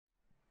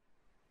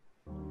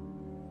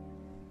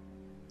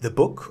The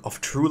Book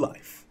of True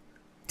Life,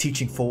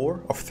 Teaching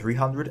 4 of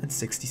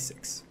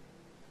 366.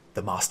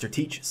 The Master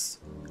Teaches,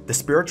 The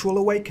Spiritual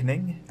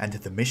Awakening and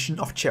the Mission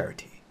of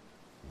Charity.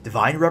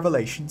 Divine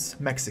Revelations,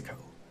 Mexico,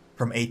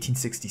 from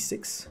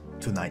 1866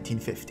 to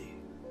 1950.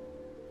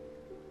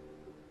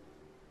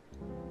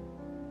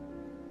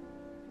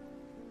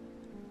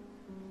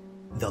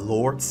 The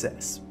Lord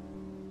says,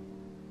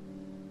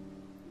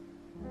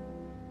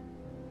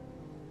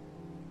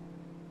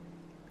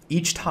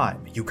 each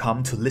time you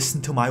come to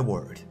listen to my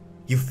word,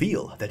 you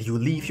feel that you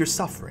leave your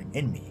suffering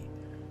in me.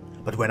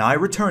 But when I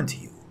return to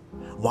you,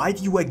 why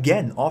do you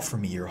again offer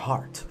me your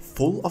heart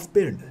full of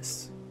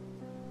bitterness?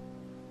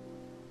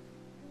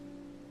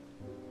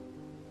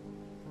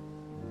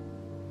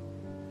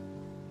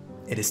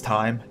 It is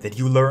time that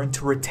you learn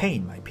to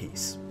retain my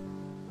peace.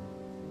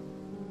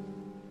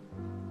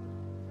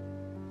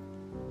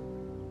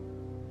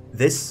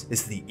 This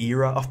is the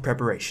era of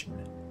preparation,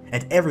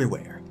 and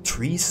everywhere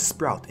trees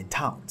sprout in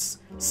towns,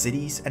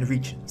 cities, and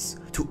regions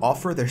to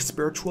offer their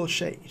spiritual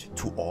shade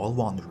to all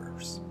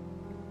wanderers.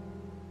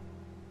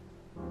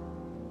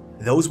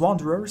 Those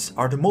wanderers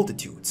are the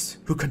multitudes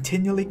who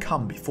continually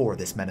come before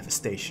this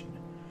manifestation,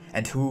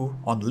 and who,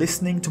 on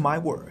listening to my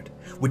word,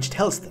 which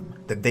tells them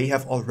that they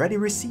have already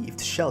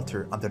received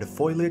shelter under the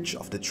foliage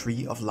of the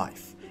tree of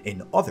life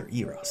in other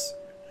eras,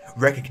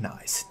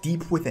 recognize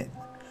deep within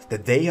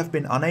that they have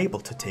been unable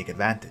to take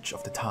advantage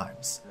of the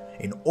times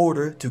in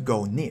order to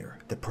go near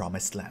the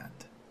promised land.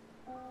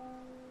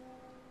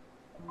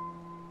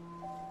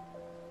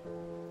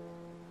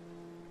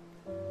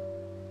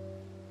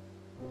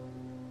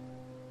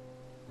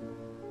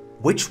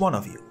 Which one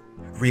of you,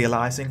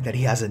 realizing that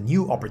he has a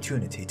new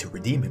opportunity to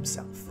redeem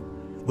himself,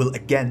 will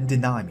again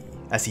deny me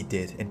as he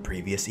did in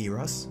previous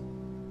eras?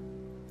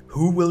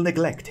 Who will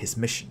neglect his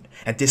mission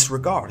and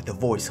disregard the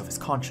voice of his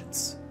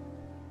conscience?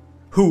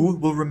 Who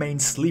will remain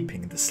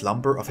sleeping in the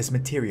slumber of his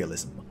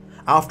materialism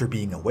after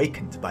being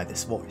awakened by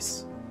this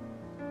voice?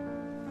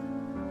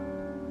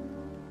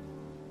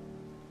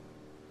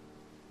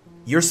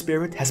 Your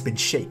spirit has been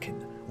shaken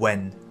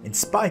when, in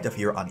spite of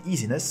your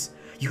uneasiness,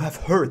 you have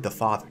heard the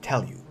Father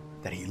tell you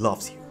that he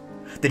loves you,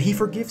 that he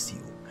forgives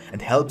you,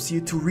 and helps you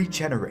to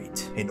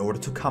regenerate in order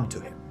to come to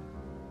him.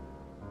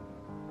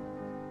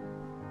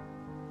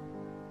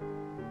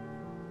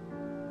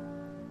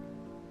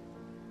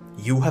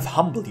 You have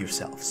humbled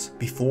yourselves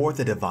before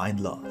the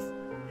divine love,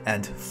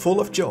 and full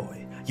of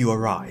joy you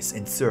arise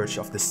in search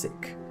of the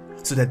sick,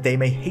 so that they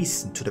may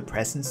hasten to the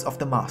presence of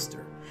the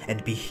Master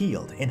and be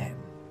healed in him.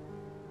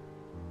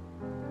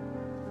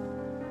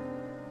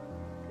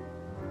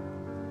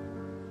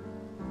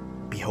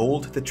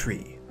 Behold the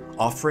tree,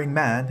 offering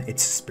man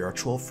its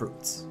spiritual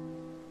fruits.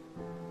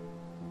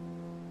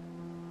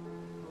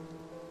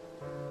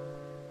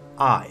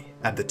 I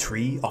am the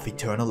tree of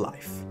eternal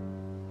life.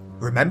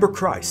 Remember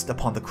Christ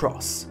upon the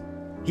cross.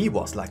 He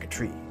was like a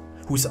tree,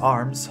 whose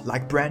arms,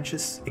 like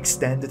branches,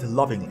 extended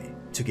lovingly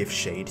to give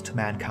shade to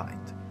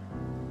mankind.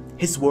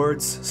 His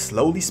words,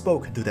 slowly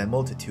spoken to the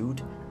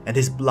multitude, and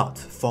his blood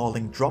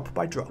falling drop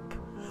by drop,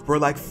 were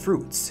like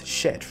fruits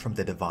shed from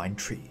the divine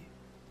tree.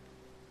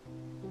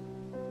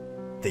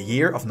 The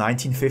year of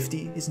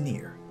 1950 is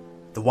near,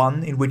 the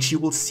one in which you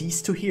will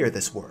cease to hear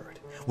this word,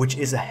 which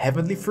is a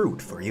heavenly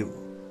fruit for you.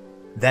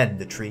 Then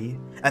the tree,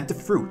 and the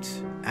fruit,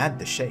 and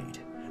the shade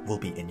will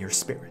be in your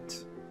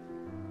spirit.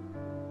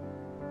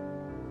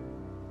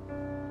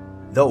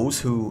 Those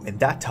who, in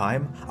that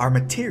time, are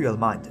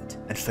material-minded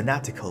and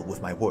fanatical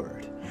with my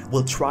word,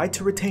 will try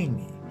to retain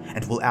me,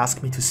 and will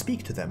ask me to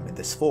speak to them in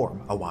this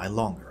form a while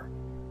longer.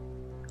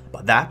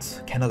 But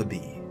that cannot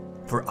be,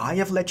 for I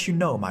have let you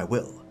know my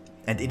will,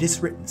 and it is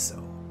written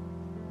so.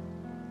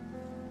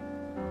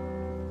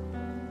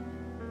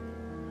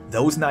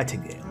 Those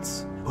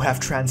nightingales who have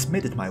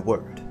transmitted my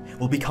word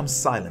will become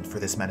silent for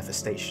this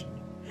manifestation,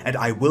 and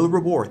I will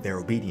reward their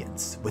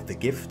obedience with the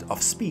gift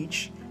of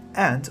speech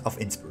and of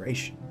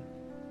inspiration.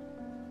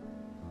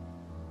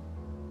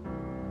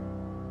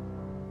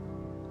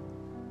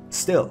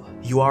 Still,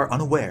 you are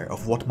unaware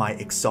of what my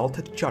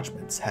exalted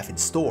judgments have in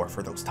store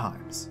for those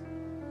times.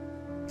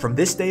 From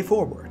this day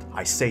forward,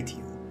 I say to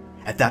you,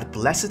 at that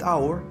blessed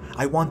hour,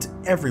 I want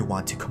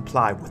everyone to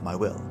comply with my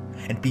will,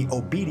 and be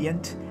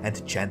obedient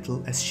and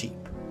gentle as sheep.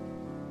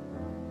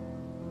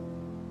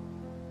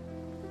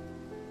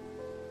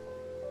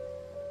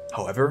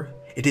 However,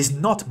 it is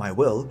not my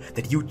will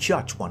that you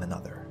judge one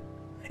another.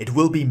 It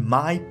will be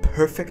my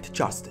perfect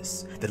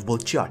justice that will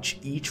judge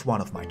each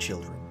one of my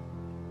children.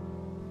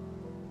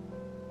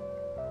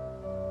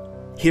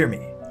 Hear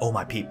me, O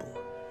my people.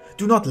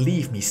 Do not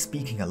leave me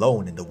speaking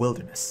alone in the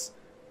wilderness.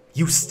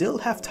 You still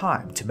have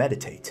time to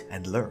meditate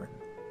and learn.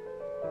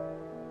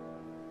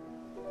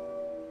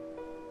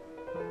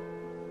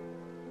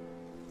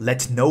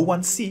 Let no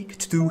one seek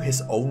to do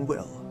his own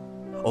will,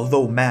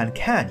 although man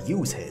can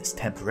use his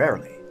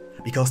temporarily,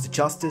 because the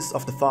justice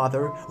of the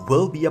Father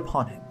will be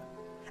upon him,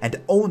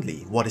 and only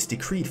what is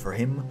decreed for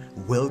him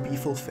will be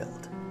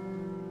fulfilled.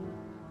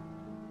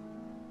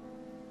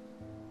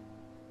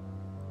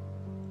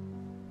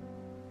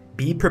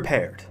 Be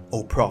prepared,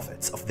 O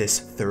prophets of this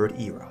third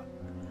era,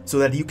 so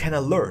that you can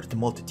alert the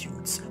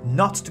multitudes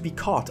not to be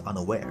caught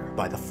unaware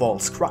by the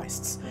false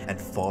Christs and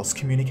false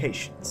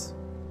communications.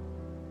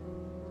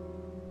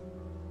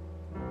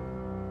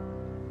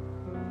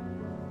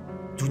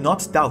 Do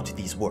not doubt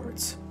these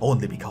words,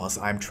 only because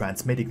I am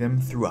transmitting them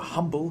through a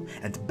humble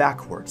and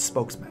backward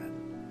spokesman.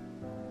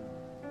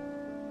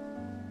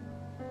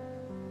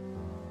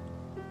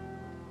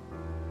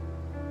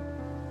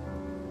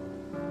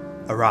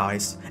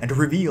 Arise and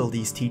reveal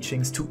these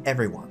teachings to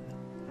everyone,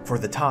 for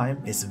the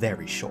time is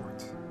very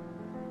short.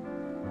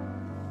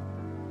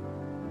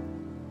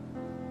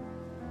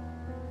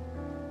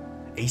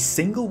 A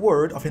single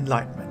word of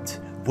enlightenment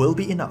will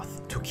be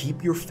enough to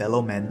keep your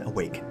fellow men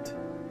awakened.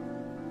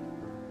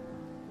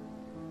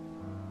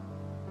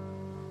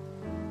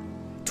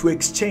 To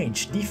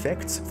exchange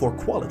defects for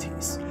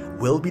qualities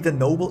will be the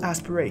noble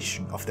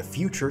aspiration of the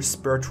future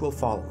spiritual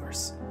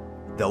followers,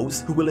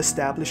 those who will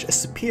establish a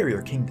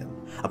superior kingdom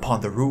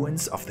upon the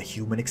ruins of the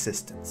human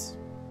existence.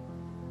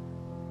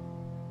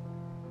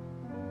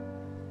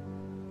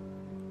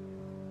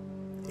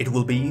 It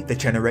will be the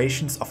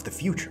generations of the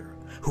future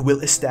who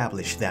will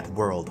establish that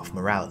world of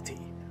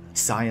morality,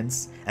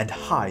 science, and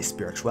high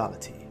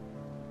spirituality.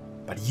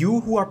 But you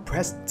who are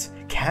present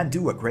can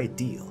do a great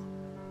deal.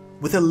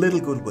 With a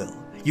little goodwill,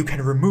 you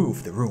can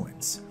remove the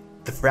ruins,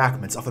 the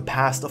fragments of a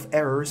past of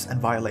errors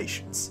and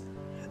violations,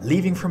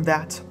 leaving from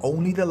that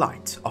only the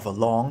light of a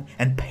long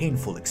and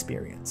painful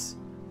experience.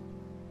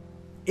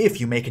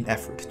 If you make an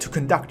effort to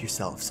conduct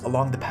yourselves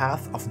along the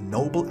path of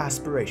noble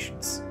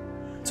aspirations,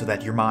 so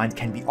that your mind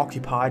can be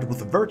occupied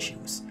with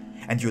virtues,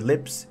 and your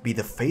lips be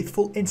the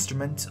faithful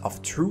instrument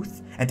of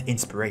truth and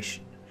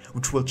inspiration,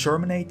 which will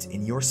germinate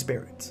in your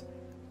spirit,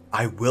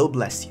 I will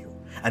bless you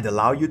and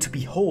allow you to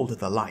behold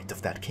the light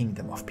of that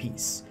kingdom of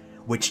peace,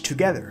 which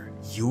together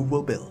you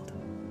will build.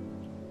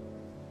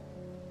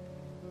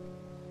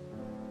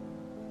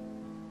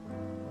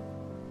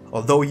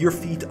 Although your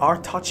feet are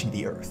touching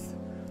the earth,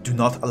 do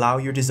not allow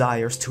your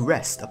desires to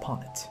rest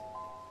upon it.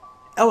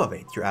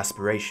 Elevate your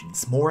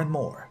aspirations more and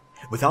more,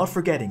 without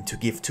forgetting to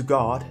give to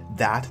God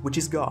that which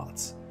is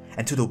God's,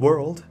 and to the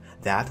world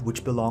that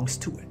which belongs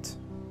to it.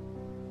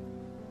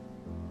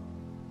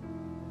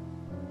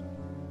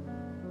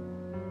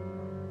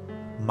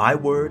 My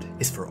word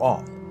is for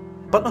all,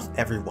 but not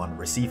everyone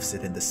receives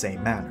it in the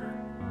same manner.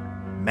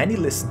 Many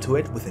listen to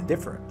it with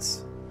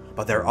indifference,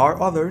 but there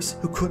are others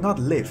who could not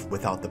live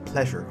without the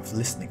pleasure of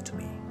listening to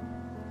me.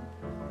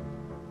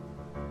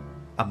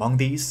 Among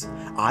these,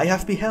 I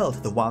have beheld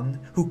the one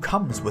who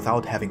comes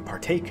without having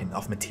partaken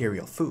of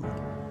material food,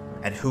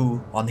 and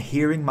who, on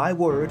hearing my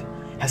word,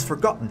 has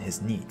forgotten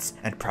his needs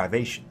and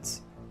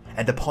privations,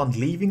 and upon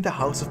leaving the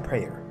house of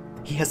prayer,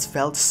 he has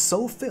felt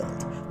so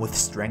filled with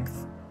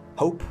strength,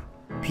 hope,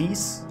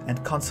 peace,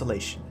 and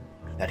consolation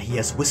that he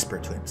has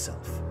whispered to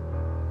himself,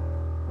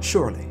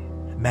 "Surely,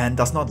 man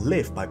does not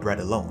live by bread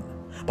alone,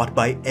 but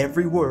by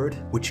every word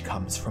which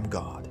comes from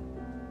God."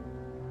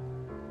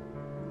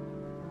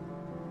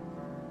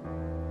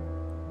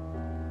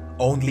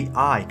 Only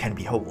I can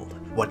behold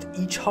what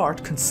each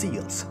heart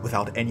conceals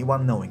without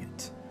anyone knowing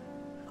it.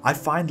 I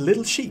find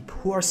little sheep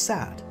who are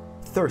sad,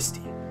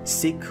 thirsty,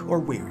 sick, or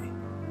weary,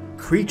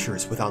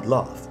 creatures without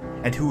love,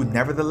 and who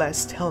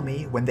nevertheless tell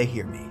me when they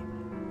hear me,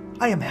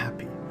 "I am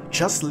happy,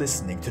 just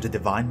listening to the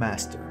Divine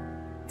Master,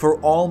 for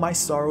all my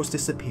sorrows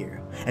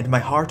disappear, and my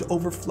heart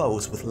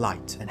overflows with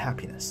light and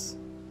happiness."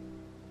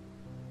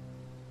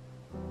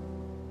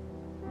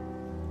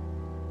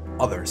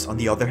 Others, on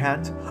the other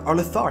hand, are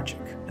lethargic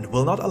and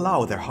will not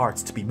allow their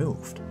hearts to be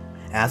moved,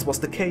 as was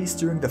the case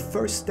during the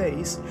first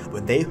days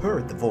when they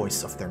heard the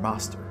voice of their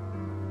Master.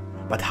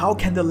 But how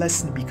can the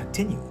lesson be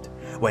continued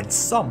when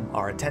some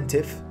are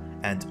attentive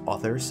and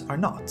others are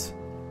not?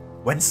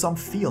 When some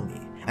feel me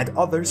and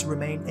others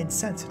remain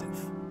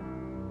insensitive?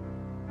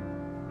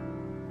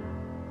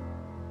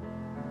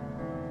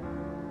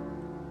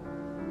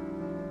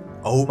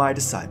 O my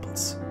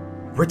disciples,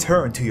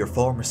 return to your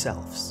former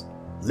selves.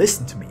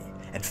 Listen to me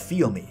and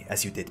feel me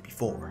as you did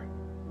before.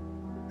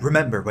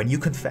 Remember when you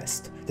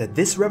confessed that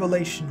this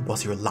revelation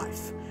was your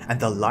life and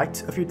the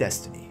light of your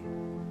destiny.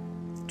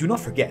 Do not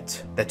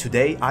forget that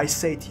today I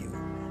say to you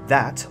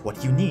that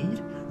what you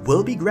need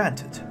will be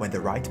granted when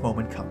the right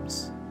moment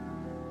comes.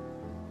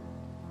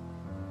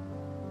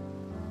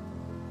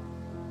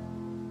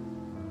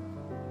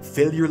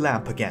 Fill your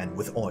lamp again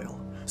with oil,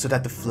 so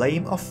that the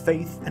flame of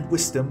faith and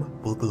wisdom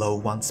will glow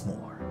once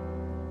more.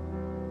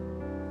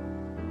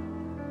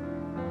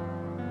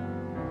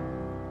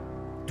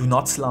 Do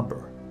not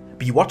slumber,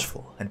 be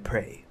watchful and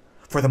pray,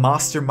 for the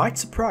Master might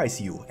surprise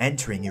you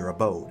entering your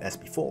abode as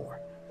before,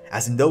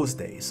 as in those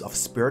days of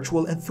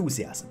spiritual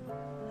enthusiasm,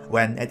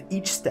 when at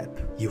each step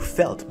you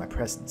felt my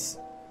presence.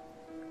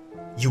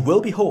 You will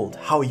behold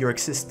how your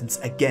existence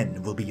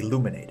again will be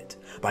illuminated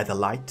by the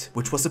light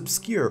which was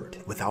obscured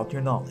without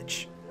your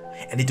knowledge,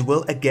 and it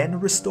will again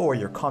restore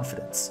your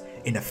confidence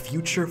in a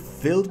future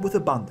filled with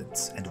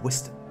abundance and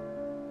wisdom.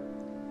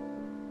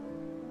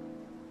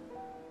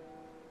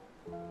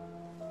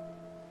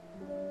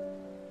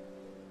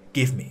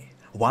 Give me,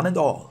 one and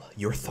all,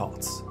 your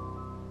thoughts.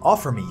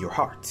 Offer me your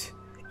heart.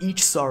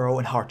 Each sorrow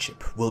and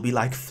hardship will be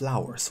like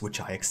flowers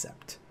which I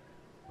accept.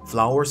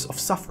 Flowers of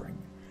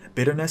suffering,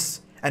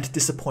 bitterness, and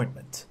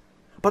disappointment,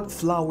 but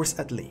flowers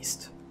at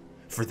least,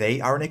 for they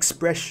are an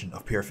expression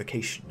of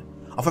purification,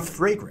 of a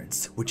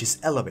fragrance which is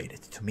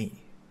elevated to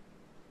me.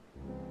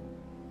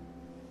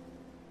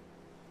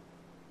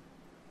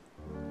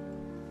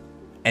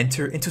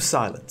 Enter into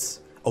silence,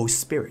 O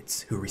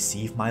spirits who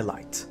receive my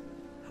light.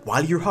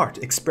 While your heart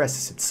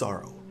expresses its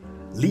sorrow,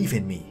 leave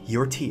in me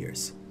your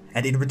tears,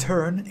 and in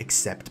return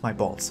accept my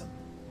balsam.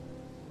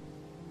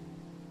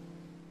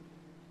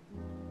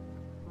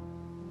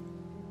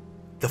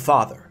 The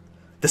Father,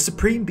 the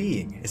Supreme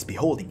Being, is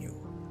beholding you.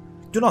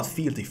 Do not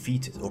feel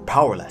defeated or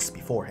powerless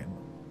before him,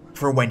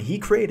 for when he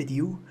created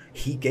you,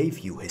 he gave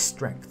you his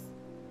strength.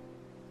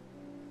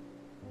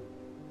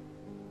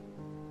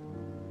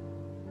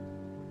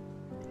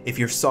 If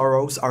your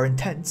sorrows are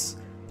intense,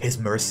 his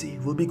mercy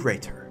will be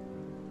greater.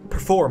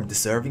 Perform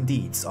deserving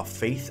deeds of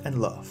faith and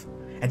love,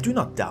 and do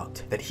not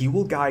doubt that he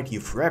will guide you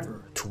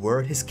forever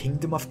toward his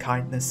kingdom of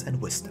kindness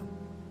and wisdom.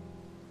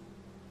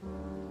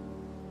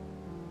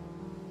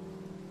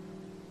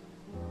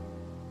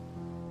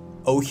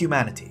 O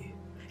humanity,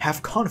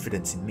 have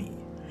confidence in me,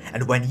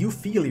 and when you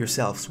feel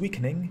yourselves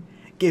weakening,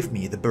 give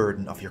me the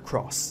burden of your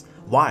cross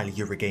while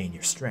you regain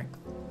your strength.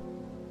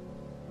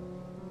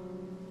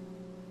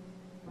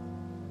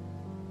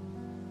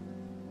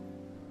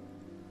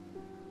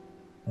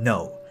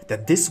 Know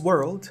that this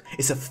world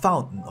is a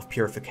fountain of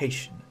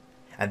purification,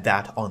 and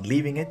that on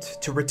leaving it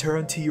to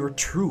return to your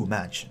true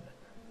mansion,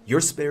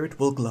 your spirit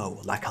will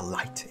glow like a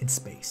light in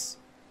space.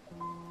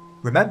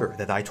 Remember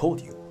that I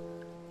told you,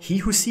 he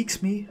who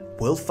seeks me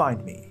will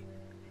find me.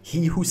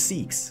 He who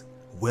seeks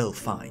will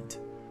find.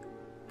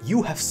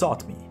 You have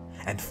sought me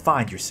and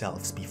find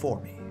yourselves before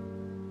me.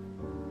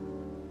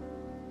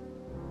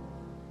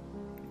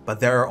 But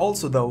there are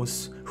also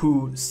those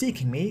who,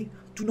 seeking me,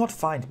 do not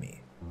find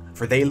me,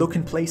 for they look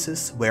in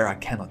places where I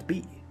cannot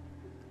be.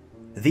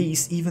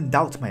 These even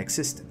doubt my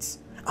existence,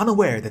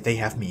 unaware that they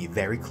have me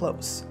very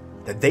close,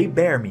 that they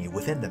bear me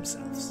within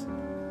themselves.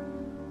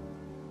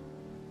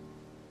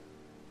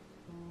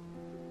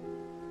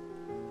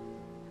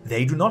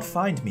 They do not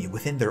find me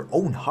within their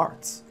own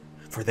hearts,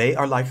 for they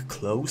are like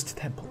closed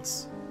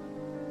temples.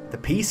 The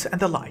peace and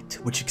the light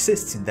which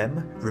exists in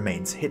them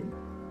remains hidden.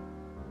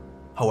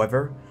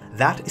 However,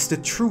 that is the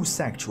true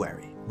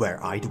sanctuary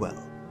where I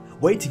dwell,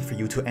 waiting for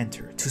you to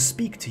enter to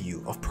speak to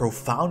you of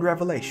profound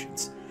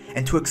revelations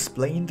and to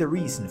explain the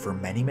reason for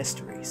many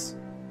mysteries.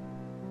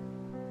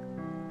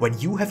 When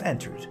you have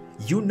entered,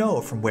 you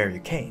know from where you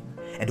came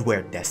and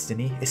where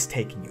destiny is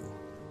taking you,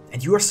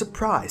 and you are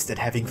surprised at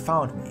having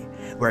found me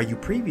where you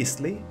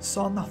previously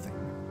saw nothing.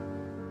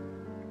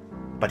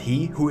 But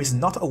he who is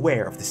not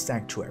aware of the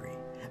sanctuary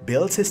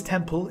builds his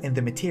temple in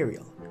the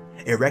material,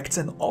 erects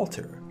an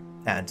altar,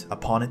 and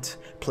upon it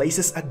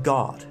places a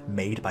god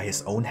made by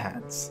his own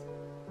hands.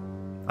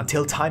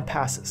 Until time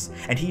passes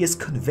and he is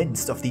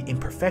convinced of the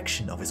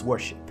imperfection of his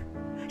worship,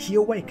 he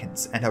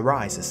awakens and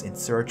arises in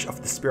search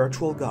of the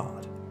spiritual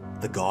God,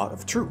 the God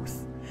of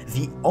truth,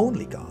 the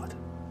only God,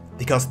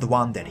 because the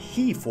one that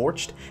he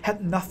forged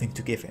had nothing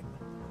to give him,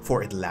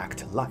 for it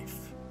lacked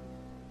life.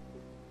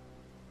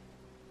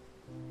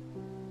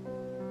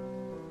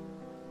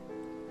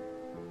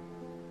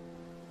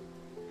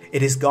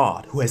 It is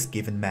God who has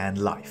given man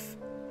life,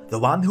 the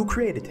one who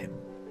created him,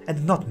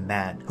 and not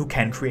man who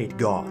can create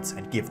gods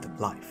and give them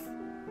life.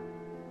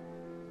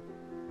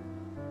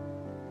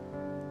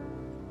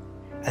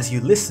 As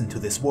you listen to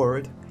this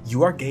word,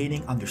 you are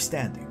gaining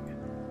understanding.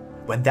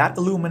 When that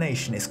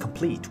illumination is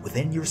complete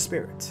within your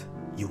spirit,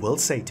 you will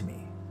say to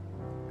me,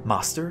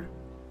 Master,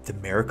 the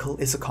miracle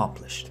is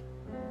accomplished.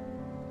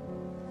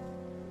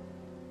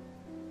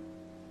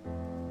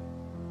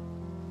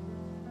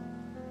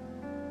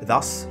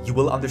 Thus, you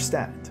will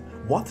understand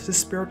what the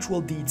spiritual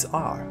deeds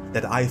are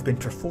that I have been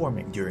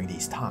performing during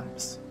these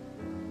times.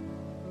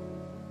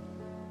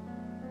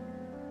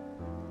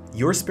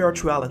 Your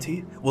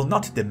spirituality will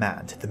not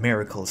demand the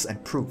miracles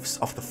and proofs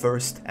of the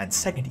first and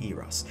second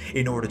eras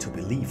in order to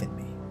believe in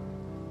me.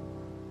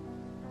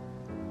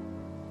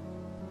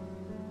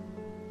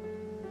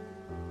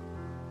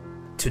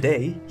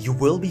 Today, you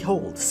will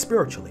behold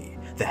spiritually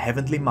the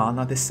heavenly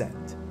manna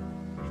descend.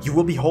 You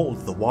will behold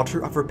the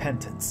water of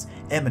repentance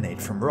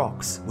emanate from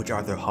rocks which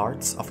are the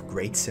hearts of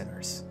great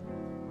sinners.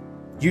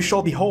 You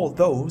shall behold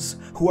those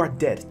who are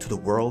dead to the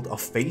world of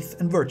faith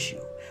and virtue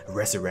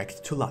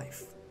resurrect to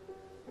life.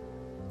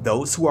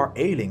 Those who are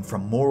ailing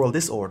from moral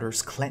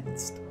disorders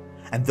cleansed,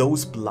 and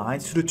those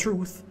blind to the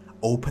truth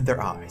open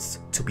their eyes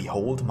to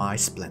behold my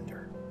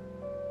splendor.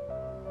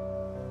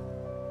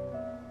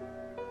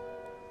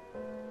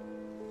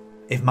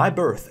 If my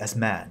birth as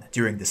man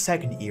during the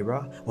second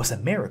era was a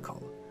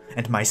miracle,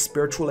 and my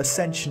spiritual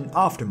ascension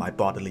after my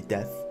bodily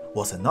death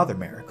was another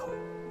miracle,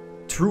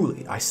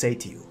 truly I say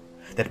to you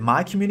that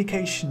my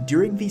communication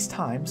during these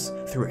times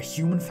through a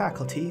human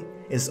faculty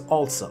is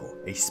also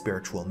a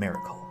spiritual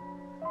miracle.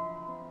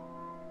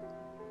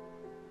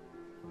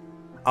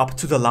 up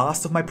to the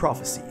last of my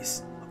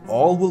prophecies,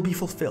 all will be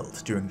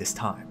fulfilled during this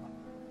time.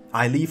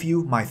 I leave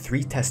you my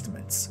 3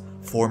 testaments,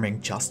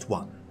 forming just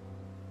one.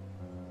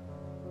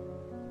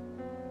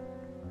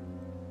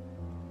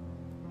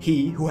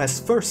 He who has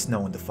first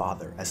known the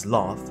Father as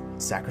love,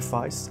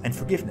 sacrifice, and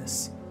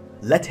forgiveness,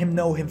 let him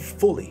know him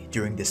fully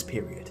during this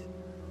period,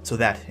 so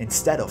that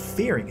instead of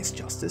fearing his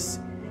justice,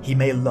 he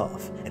may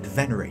love and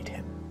venerate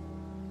him.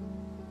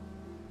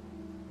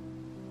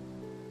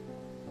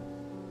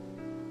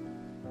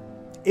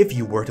 If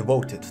you were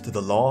devoted to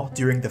the law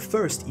during the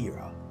first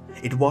era,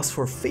 it was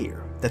for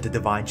fear that the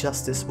divine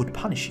justice would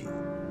punish you.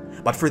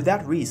 But for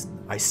that reason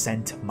I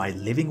sent my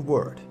living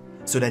word,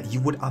 so that you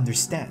would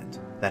understand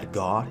that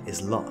God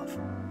is love.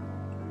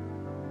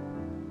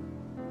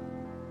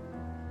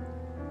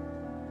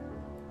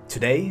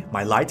 Today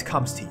my light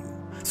comes to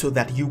you, so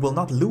that you will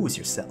not lose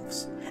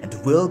yourselves,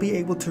 and will be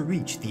able to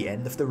reach the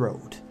end of the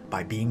road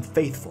by being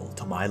faithful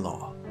to my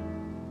law.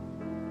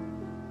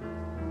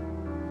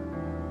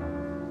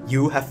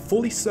 You have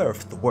fully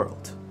served the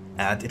world,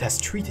 and it has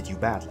treated you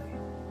badly.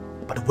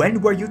 But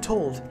when were you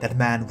told that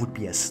man would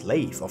be a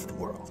slave of the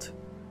world?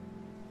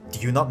 Do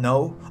you not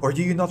know, or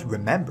do you not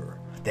remember,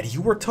 that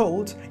you were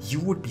told you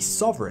would be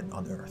sovereign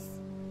on earth?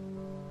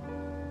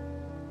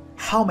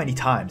 How many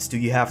times do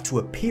you have to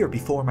appear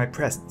before my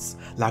presence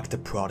like the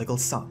prodigal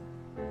son?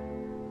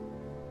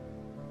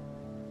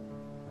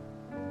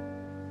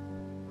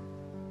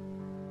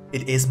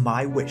 It is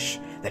my wish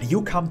that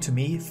you come to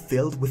me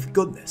filled with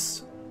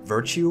goodness,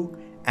 virtue,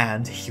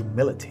 and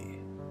humility.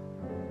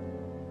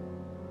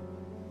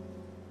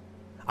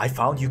 I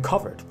found you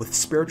covered with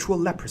spiritual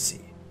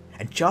leprosy,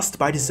 and just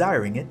by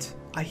desiring it,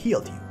 I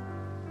healed you.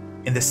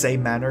 In the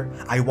same manner,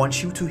 I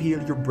want you to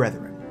heal your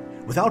brethren,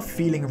 without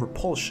feeling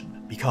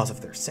repulsion because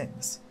of their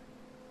sins.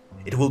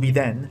 It will be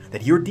then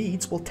that your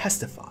deeds will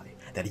testify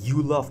that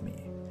you love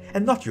me,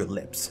 and not your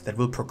lips that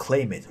will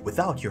proclaim it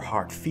without your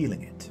heart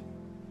feeling it.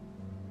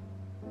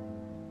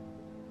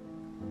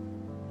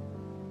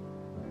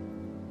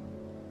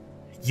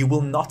 You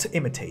will not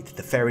imitate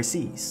the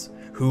Pharisees,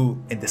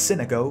 who, in the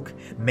synagogue,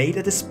 made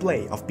a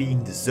display of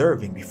being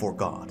deserving before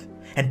God,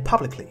 and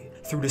publicly,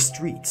 through the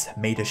streets,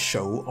 made a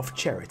show of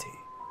charity.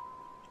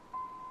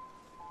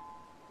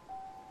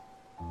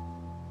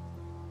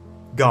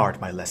 Guard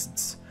my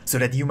lessons, so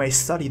that you may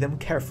study them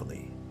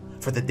carefully,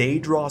 for the day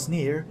draws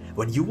near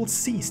when you will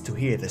cease to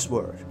hear this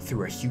word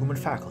through a human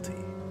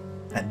faculty,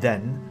 and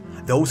then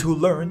those who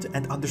learned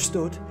and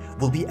understood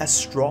will be as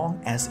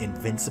strong as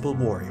invincible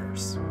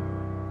warriors.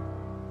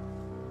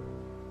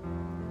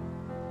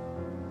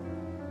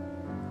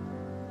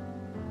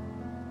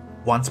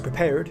 Once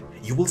prepared,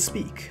 you will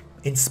speak,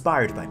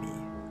 inspired by me,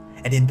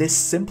 and in this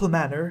simple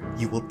manner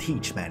you will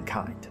teach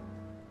mankind.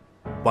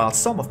 While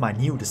some of my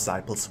new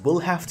disciples will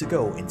have to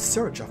go in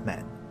search of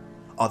men,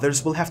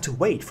 others will have to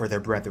wait for their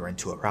brethren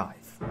to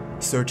arrive,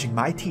 searching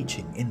my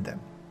teaching in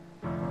them.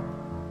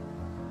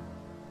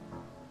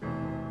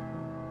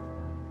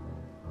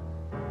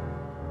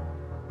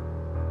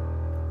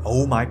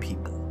 O my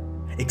people,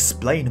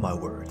 explain my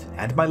word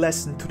and my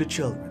lesson to the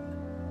children.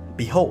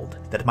 Behold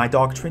that my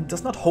doctrine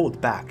does not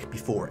hold back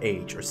before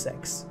age or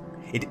sex.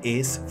 It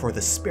is for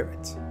the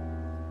Spirit.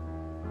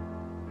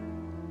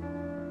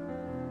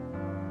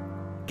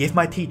 Give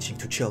my teaching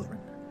to children,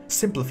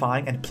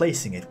 simplifying and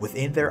placing it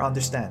within their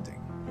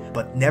understanding.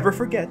 But never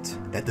forget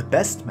that the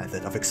best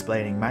method of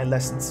explaining my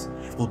lessons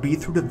will be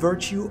through the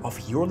virtue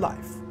of your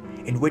life,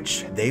 in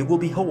which they will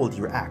behold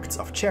your acts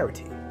of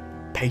charity,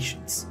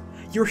 patience,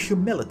 your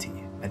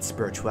humility, and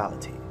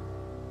spirituality.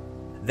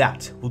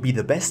 That will be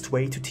the best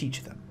way to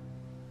teach them.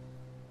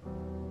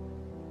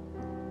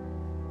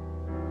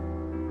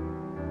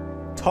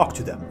 Talk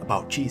to them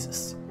about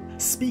Jesus,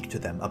 speak to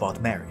them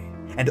about Mary,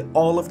 and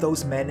all of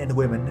those men and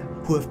women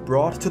who have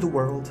brought to the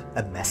world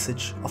a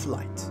message of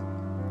light.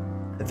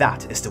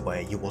 That is the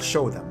way you will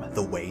show them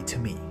the way to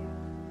me.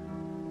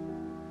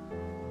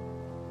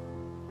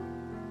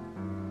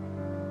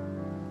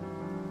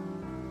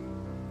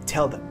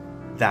 Tell them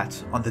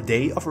that on the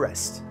day of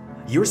rest,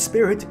 your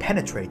spirit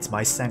penetrates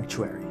my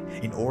sanctuary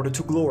in order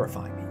to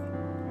glorify me.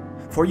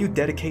 For you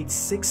dedicate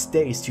 6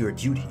 days to your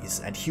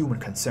duties and human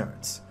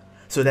concerns,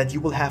 so that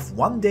you will have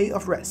 1 day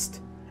of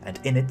rest, and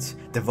in it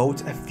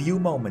devote a few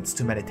moments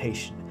to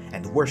meditation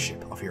and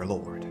worship of your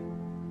Lord.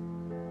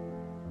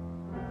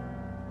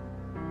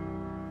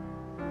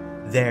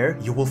 There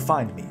you will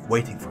find me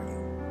waiting for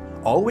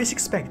you, always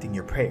expecting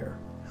your prayer,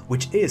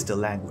 which is the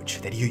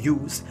language that you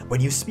use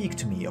when you speak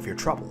to me of your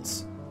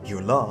troubles,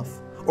 your love,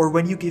 or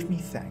when you give me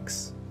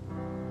thanks.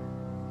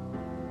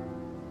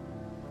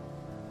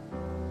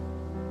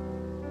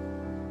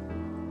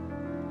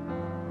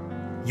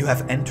 You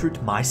have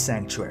entered my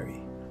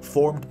sanctuary,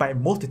 formed by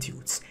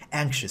multitudes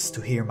anxious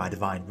to hear my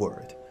divine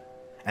word.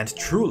 And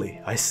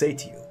truly I say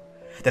to you,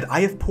 that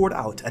I have poured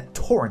out a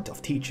torrent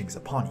of teachings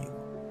upon you.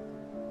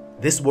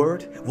 This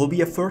word will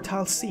be a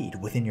fertile seed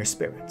within your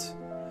spirit,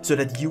 so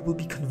that you will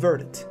be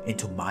converted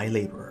into my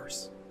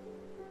laborers.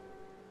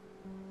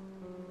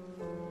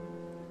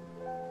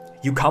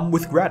 You come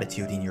with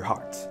gratitude in your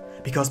heart,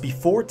 because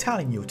before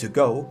telling you to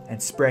go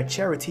and spread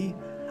charity,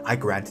 I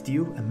granted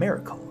you a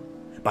miracle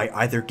by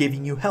either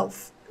giving you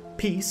health,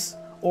 peace,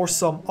 or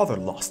some other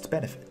lost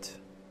benefit.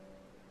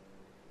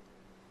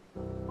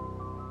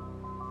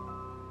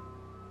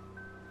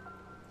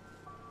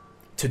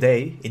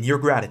 Today, in your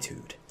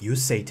gratitude, you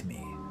say to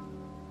me,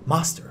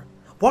 "Master,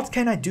 what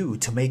can I do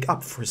to make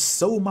up for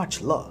so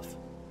much love?"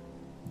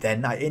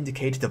 Then I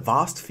indicate the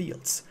vast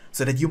fields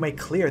so that you may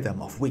clear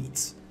them of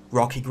weeds,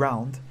 rocky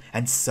ground,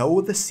 and sow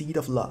the seed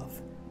of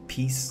love,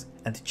 peace,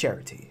 and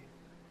charity.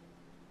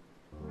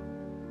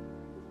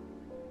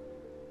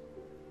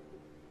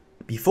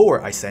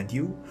 Before I send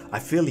you, I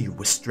fill you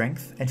with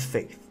strength and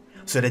faith,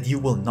 so that you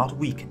will not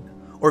weaken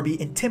or be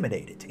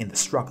intimidated in the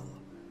struggle.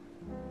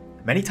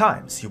 Many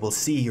times you will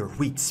see your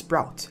wheat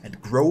sprout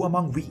and grow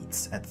among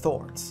weeds and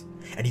thorns,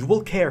 and you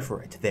will care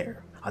for it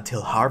there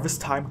until harvest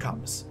time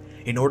comes,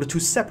 in order to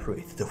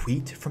separate the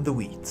wheat from the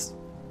weeds.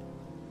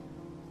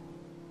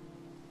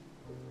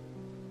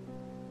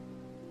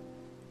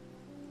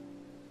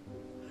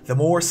 The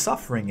more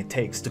suffering it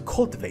takes to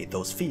cultivate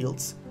those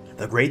fields,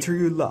 the greater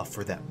your love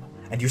for them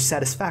and your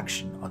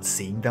satisfaction on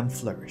seeing them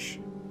flourish.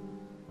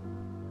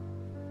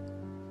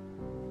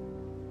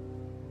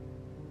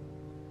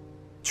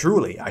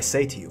 Truly, I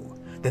say to you,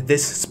 that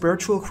this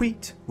spiritual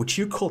wheat which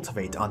you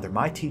cultivate under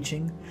my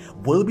teaching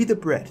will be the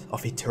bread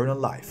of eternal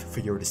life for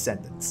your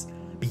descendants,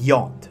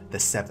 beyond the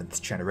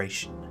 7th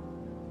generation.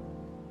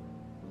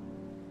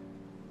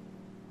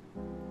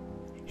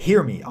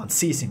 Hear me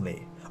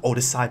unceasingly, O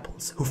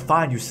disciples who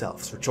find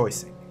yourselves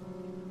rejoicing.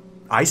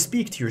 I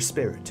speak to your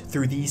spirit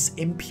through these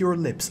impure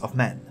lips of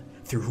men,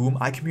 through whom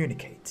I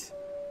communicate.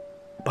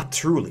 But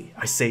truly,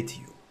 I say to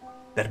you,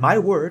 that my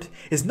word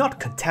is not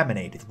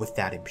contaminated with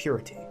that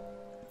impurity.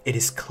 It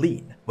is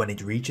clean when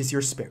it reaches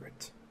your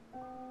spirit.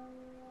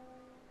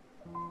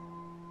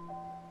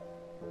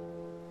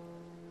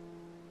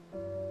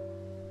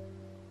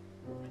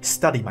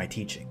 Study my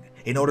teaching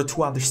in order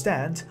to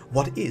understand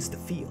what is the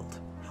field,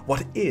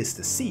 what is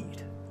the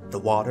seed, the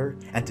water,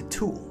 and the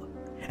tool,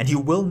 and you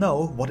will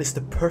know what is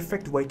the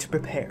perfect way to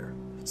prepare,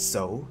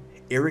 sow,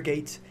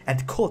 irrigate,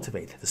 and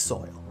cultivate the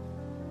soil.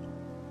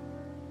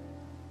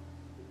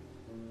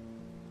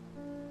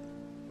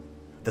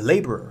 The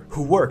laborer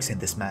who works in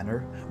this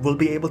manner will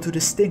be able to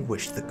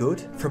distinguish the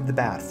good from the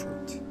bad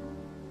fruit.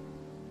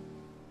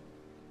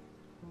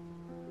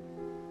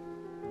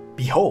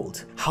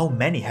 Behold, how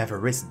many have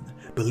arisen,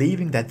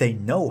 believing that they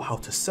know how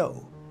to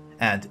sow,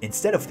 and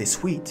instead of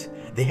this wheat,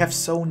 they have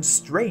sown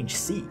strange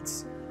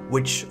seeds,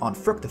 which, on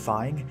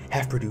fructifying,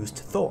 have produced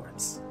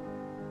thorns.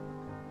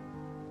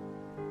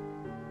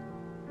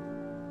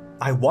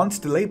 I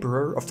want the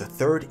laborer of the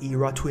 3rd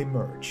era to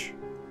emerge.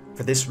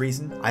 For this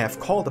reason, I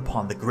have called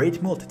upon the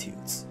great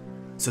multitudes,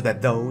 so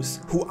that those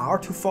who are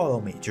to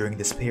follow me during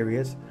this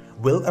period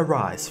will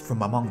arise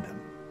from among them.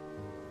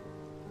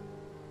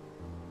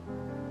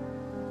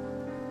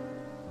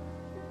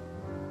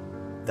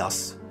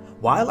 Thus,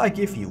 while I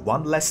give you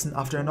one lesson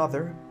after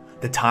another,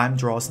 the time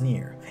draws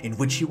near in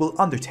which you will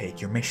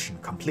undertake your mission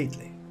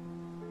completely.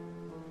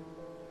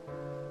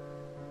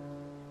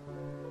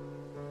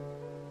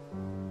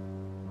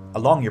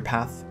 Along your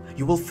path,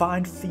 you will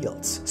find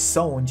fields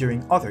sown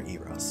during other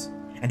eras,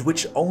 and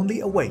which only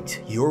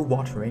await your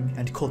watering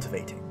and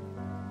cultivating.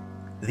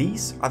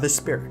 These are the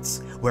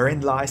spirits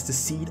wherein lies the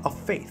seed of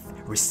faith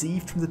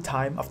received from the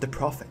time of the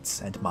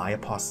prophets and my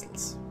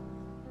apostles.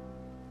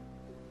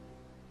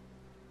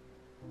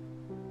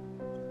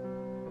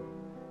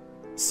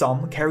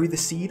 Some carry the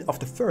seed of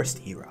the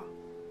 1st era,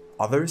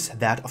 others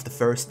that of the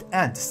 1st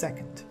and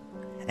 2nd,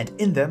 and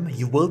in them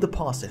you will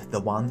deposit the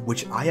one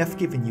which I have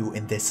given you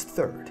in this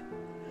 3rd,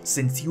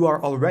 since you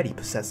are already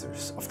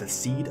possessors of the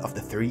seed of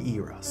the 3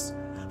 eras,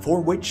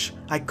 for which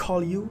I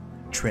call you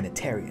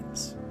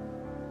Trinitarians.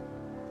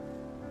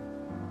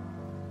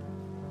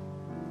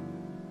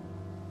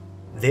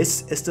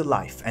 This is the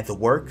life and the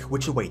work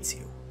which awaits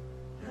you.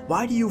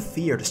 Why do you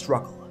fear the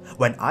struggle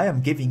when I am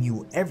giving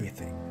you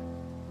everything?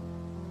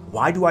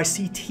 Why do I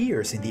see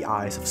tears in the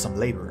eyes of some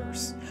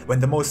laborers,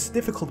 when the most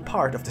difficult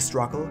part of the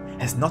struggle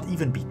has not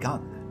even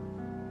begun?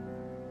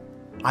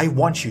 I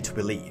want you to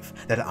believe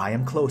that I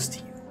am close to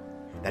you,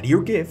 that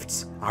your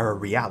gifts are a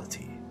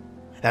reality,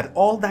 that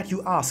all that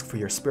you ask for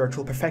your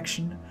spiritual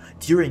perfection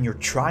during your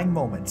trying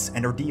moments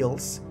and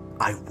ordeals,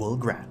 I will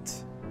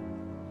grant.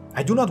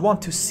 I do not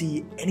want to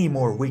see any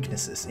more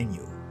weaknesses in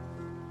you.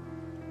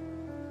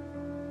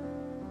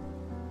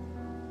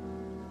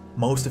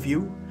 Most of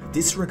you,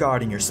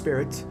 disregarding your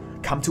spirit,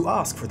 come to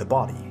ask for the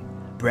body,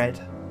 bread,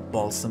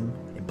 balsam,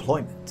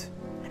 employment,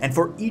 and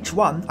for each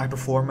one I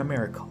perform a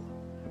miracle,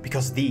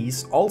 because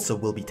these also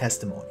will be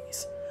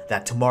testimonies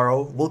that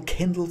tomorrow will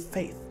kindle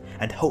faith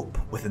and hope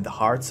within the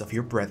hearts of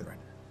your brethren.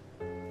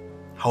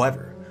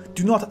 However,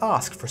 do not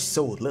ask for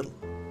so little.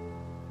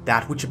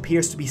 That which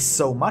appears to be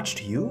so much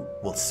to you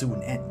will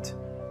soon end.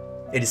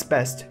 It is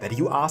best that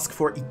you ask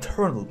for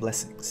eternal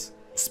blessings,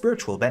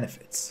 spiritual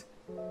benefits.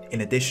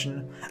 In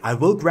addition, I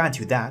will grant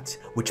you that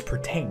which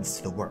pertains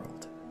to the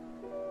world.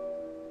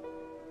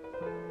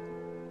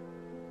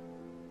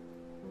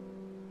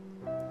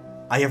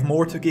 I have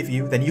more to give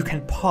you than you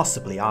can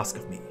possibly ask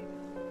of me.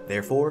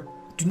 Therefore,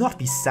 do not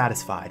be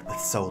satisfied with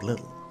so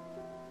little.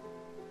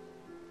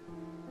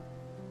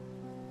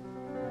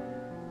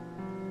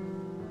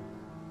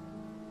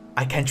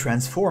 I can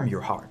transform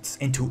your hearts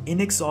into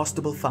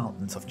inexhaustible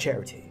fountains of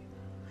charity.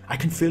 I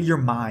can fill your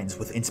minds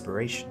with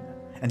inspiration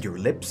and your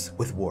lips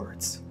with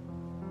words.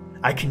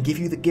 I can give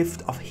you the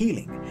gift of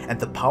healing and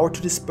the power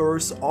to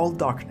disperse all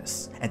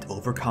darkness and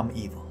overcome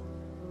evil.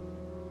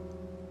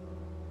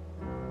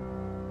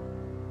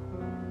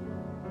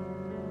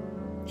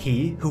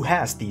 He who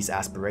has these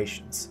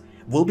aspirations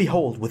will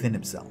behold within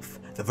himself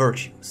the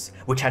virtues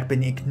which had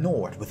been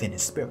ignored within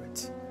his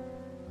spirit.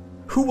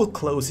 Who will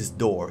close his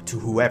door to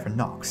whoever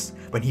knocks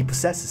when he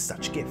possesses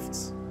such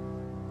gifts?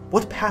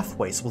 What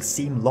pathways will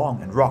seem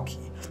long and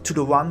rocky to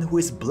the one who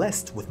is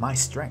blessed with my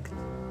strength?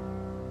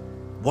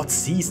 What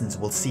seasons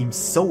will seem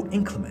so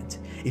inclement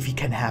if he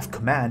can have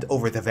command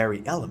over the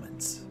very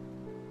elements?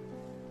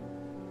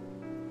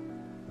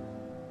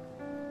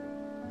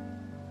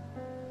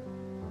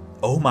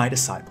 O my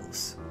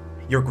disciples,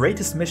 your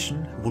greatest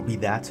mission will be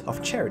that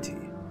of charity.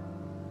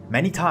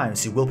 Many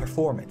times you will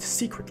perform it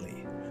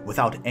secretly,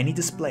 without any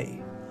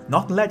display,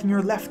 not letting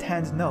your left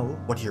hand know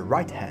what your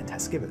right hand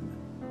has given.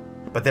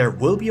 But there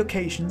will be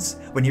occasions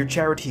when your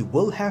charity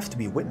will have to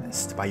be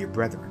witnessed by your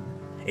brethren,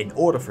 in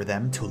order for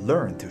them to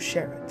learn to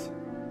share it.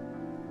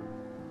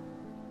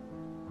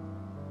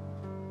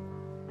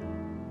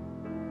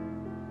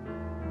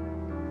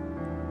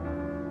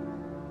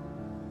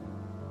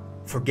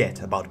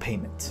 Forget about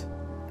payment.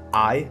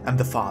 I am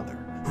the Father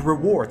who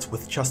rewards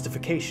with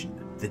justification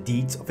the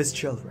deeds of his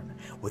children,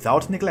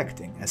 without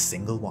neglecting a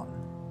single one.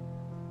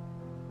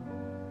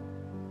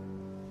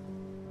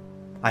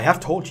 I have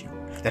told you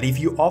that if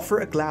you offer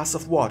a glass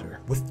of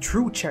water with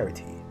true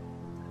charity,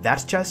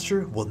 that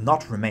gesture will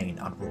not remain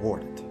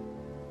unrewarded.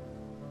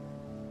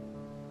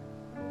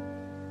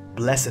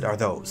 Blessed are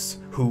those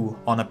who,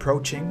 on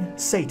approaching,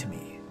 say to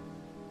me,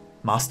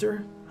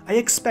 Master, I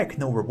expect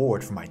no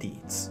reward for my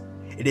deeds.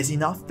 It is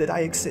enough that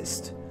I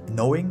exist,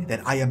 knowing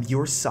that I am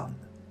your son,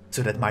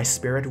 so that my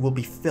spirit will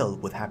be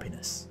filled with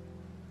happiness.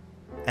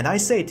 And I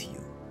say to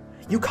you,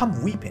 you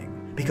come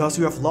weeping because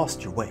you have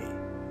lost your way,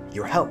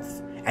 your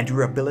health, and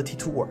your ability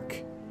to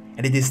work,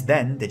 and it is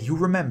then that you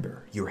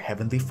remember your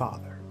heavenly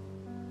Father.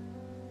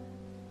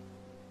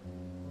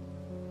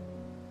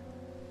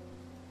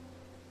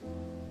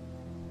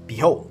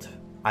 Behold,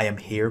 I am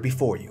here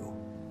before you.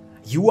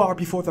 You are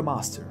before the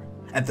Master,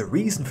 and the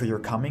reason for your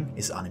coming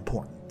is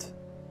unimportant.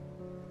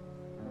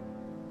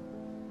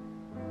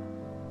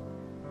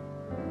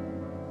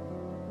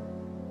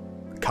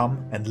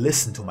 Come and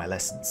listen to my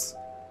lessons.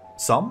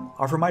 Some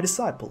are for my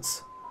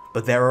disciples,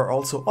 but there are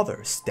also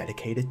others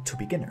dedicated to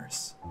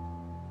beginners.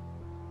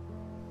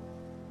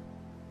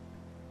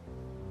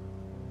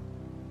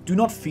 Do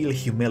not feel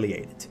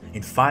humiliated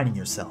in finding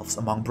yourselves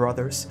among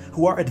brothers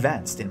who are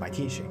advanced in my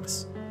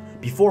teachings,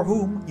 before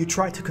whom you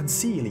try to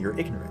conceal your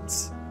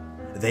ignorance.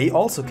 They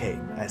also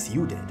came as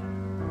you did.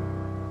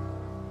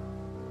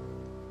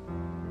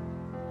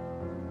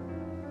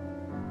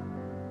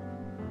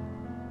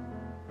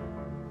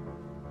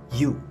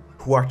 You,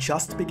 who are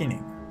just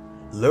beginning,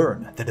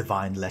 learn the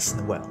divine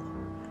lesson well,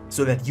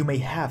 so that you may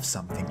have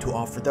something to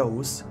offer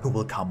those who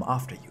will come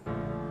after you.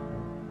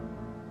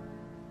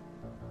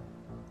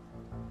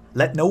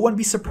 Let no one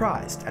be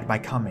surprised at my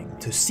coming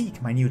to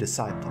seek my new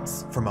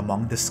disciples from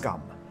among the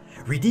scum,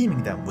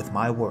 redeeming them with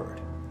my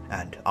word,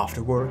 and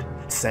afterward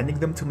sending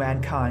them to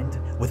mankind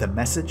with a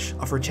message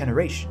of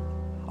regeneration,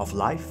 of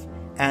life,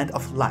 and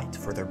of light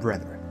for their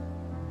brethren.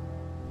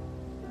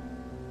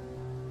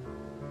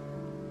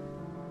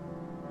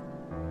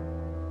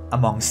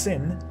 Among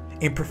sin,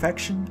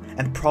 imperfection,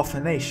 and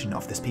profanation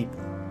of this people,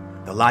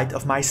 the light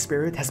of my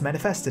spirit has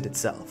manifested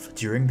itself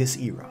during this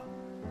era.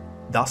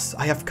 Thus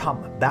I have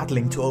come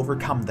battling to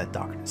overcome that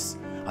darkness,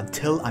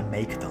 until I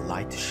make the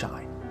light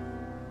shine.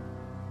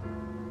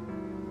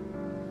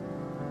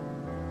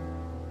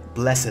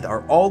 Blessed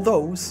are all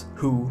those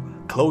who,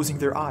 closing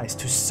their eyes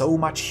to so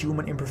much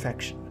human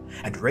imperfection,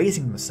 and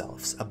raising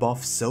themselves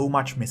above so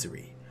much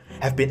misery,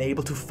 have been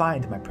able to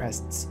find my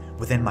presence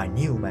within my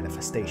new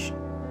manifestation.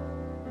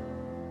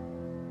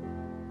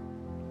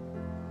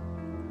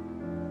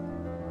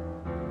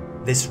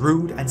 This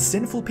rude and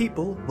sinful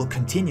people will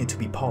continue to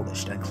be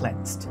polished and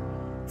cleansed,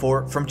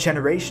 for from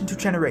generation to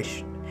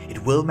generation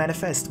it will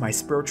manifest my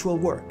spiritual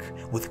work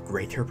with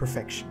greater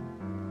perfection.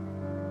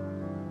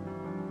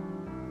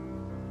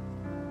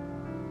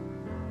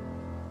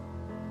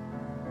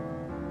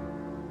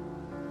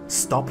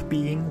 Stop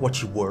being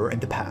what you were in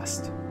the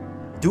past.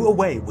 Do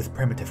away with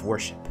primitive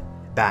worship,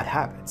 bad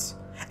habits,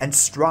 and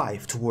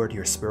strive toward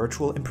your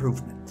spiritual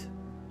improvement.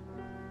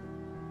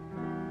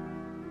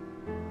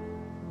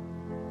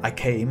 I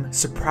came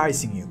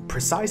surprising you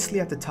precisely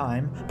at the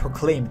time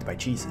proclaimed by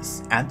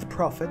Jesus and the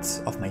prophets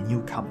of my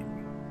new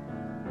coming.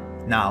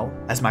 Now,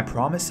 as my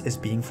promise is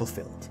being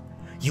fulfilled,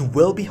 you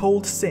will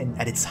behold sin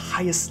at its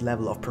highest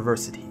level of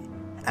perversity,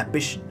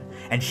 ambition,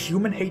 and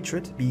human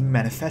hatred being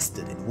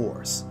manifested in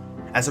wars,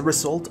 as a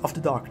result of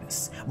the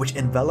darkness which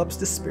envelops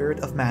the spirit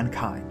of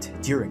mankind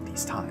during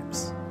these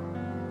times.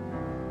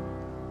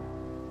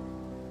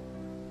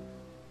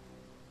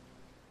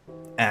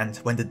 And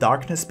when the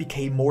darkness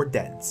became more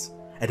dense,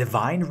 a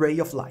divine ray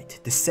of light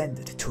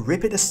descended to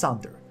rip it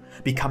asunder,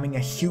 becoming a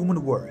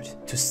human word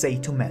to say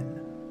to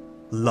men,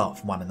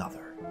 "Love one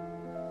another."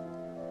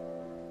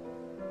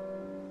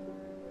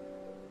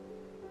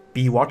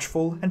 Be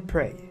watchful and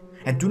pray,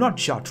 and do not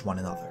judge one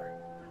another,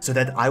 so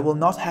that I will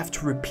not have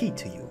to repeat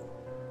to you.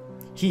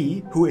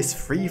 He who is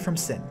free from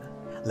sin,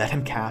 let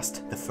him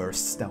cast the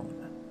first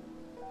stone.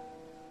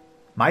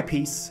 My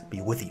peace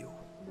be with you.